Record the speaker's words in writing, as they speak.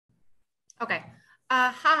Okay.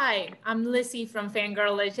 Hi, I'm Lizzie from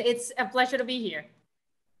Fangirlish. It's a pleasure to be here.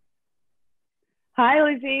 Hi,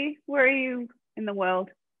 Lizzie. Where are you in the world?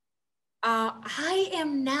 I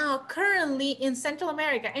am now currently in Central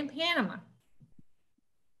America, in Panama.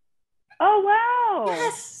 Oh, wow.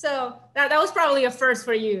 Yes, so that was probably a first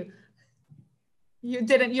for you. You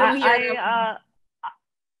don't hear that.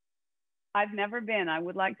 I've never been. I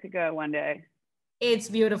would like to go one day. It's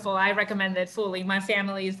beautiful. I recommend it fully. My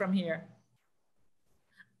family is from here.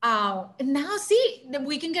 Now see,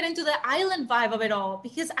 we can get into the island vibe of it all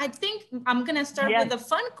because I think I'm gonna start Yes. with a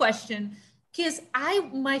fun question because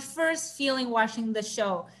my first feeling watching the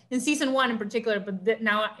show in season one in particular, but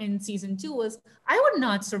now in season two was I would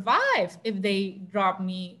not survive if they dropped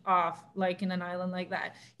me off like in an island like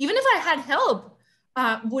that. Even if I had help,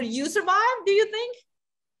 would you survive? Do you think?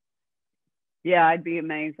 Yeah, I'd be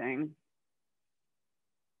amazing.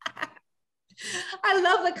 I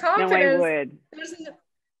love the No, I confidence. would.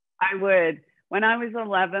 I would. When I was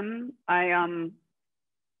 11, I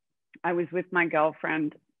was with my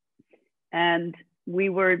girlfriend and we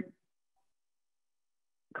were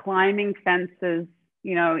climbing fences,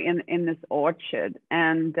 in this orchard.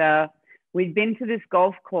 And we'd been to this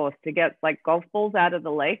golf course to get like golf balls out of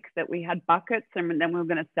the lake that we had buckets, and then we were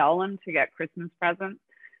going to sell them to get Christmas presents.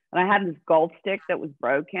 And I had this golf stick that was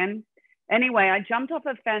broken. Anyway, I jumped off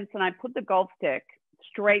a fence and I put the golf stick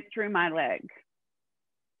straight through my leg.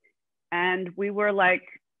 And we were like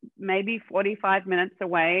maybe 45 minutes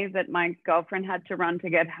away that my girlfriend had to run to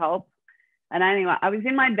get help. And anyway, I was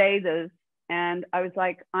in my bathers and I was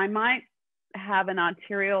like, I might have an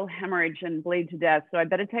arterial hemorrhage and bleed to death. So I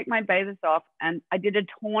better take my bathers off. And I did a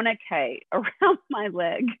tourniquet around my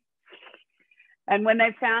leg. And when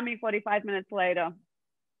they found me 45 minutes later,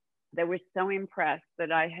 they were so impressed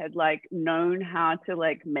that I had like known how to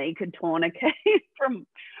like make a tourniquet from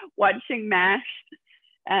watching MASH.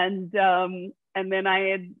 And then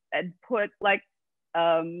I had put like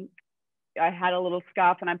I had a little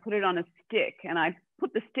scarf and I put it on a stick and I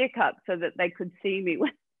put the stick up so that they could see me,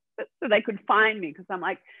 so they could find me, because I'm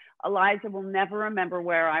like, Eliza will never remember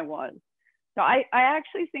where I was. So I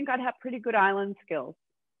actually think I'd have pretty good island skills.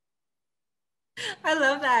 I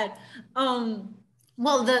love that.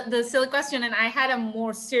 Well, the silly question, and I had a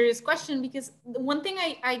more serious question because one thing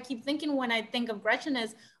I keep thinking when I think of Gretchen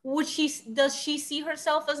is, does she see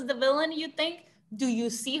herself as the villain, you think? Do you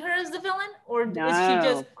see her as the villain? Or is she No,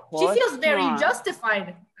 just, of she course feels very not.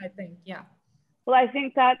 justified, I think, yeah. Well, I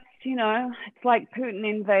think that's, it's like Putin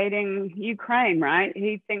invading Ukraine, right?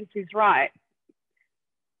 He thinks he's right.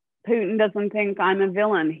 Putin doesn't think I'm a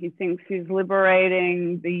villain. He thinks he's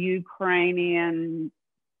liberating the Ukrainian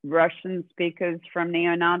Russian speakers from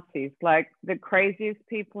neo-Nazis. Like, the craziest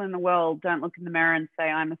people in the world don't look in the mirror and say,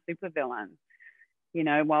 I'm a supervillain,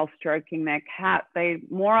 while stroking their cat. They,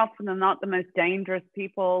 more often than not, the most dangerous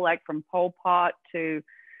people, like from Pol Pot to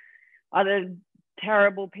other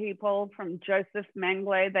terrible people, from Joseph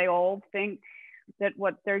Mengele, they all think that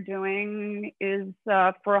what they're doing is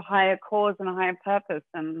for a higher cause and a higher purpose,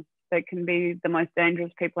 and they can be the most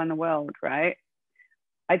dangerous people in the world, right?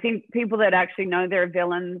 I think people that actually know they're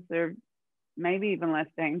villains are maybe even less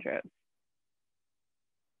dangerous.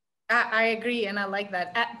 I agree, and I like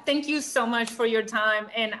that. Thank you so much for your time,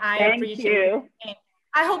 and I Thank appreciate you. it. And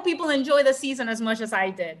I hope people enjoy the season as much as I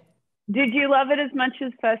did. Did you love it as much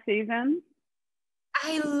as first season?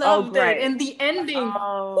 I loved it. Great. And the ending,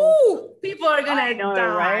 Oh, whoo, people are I gonna know,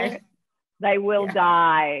 die. right? They will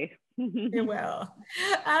die. They will.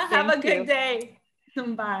 Have Thank a good you. day.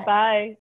 Bye. Bye.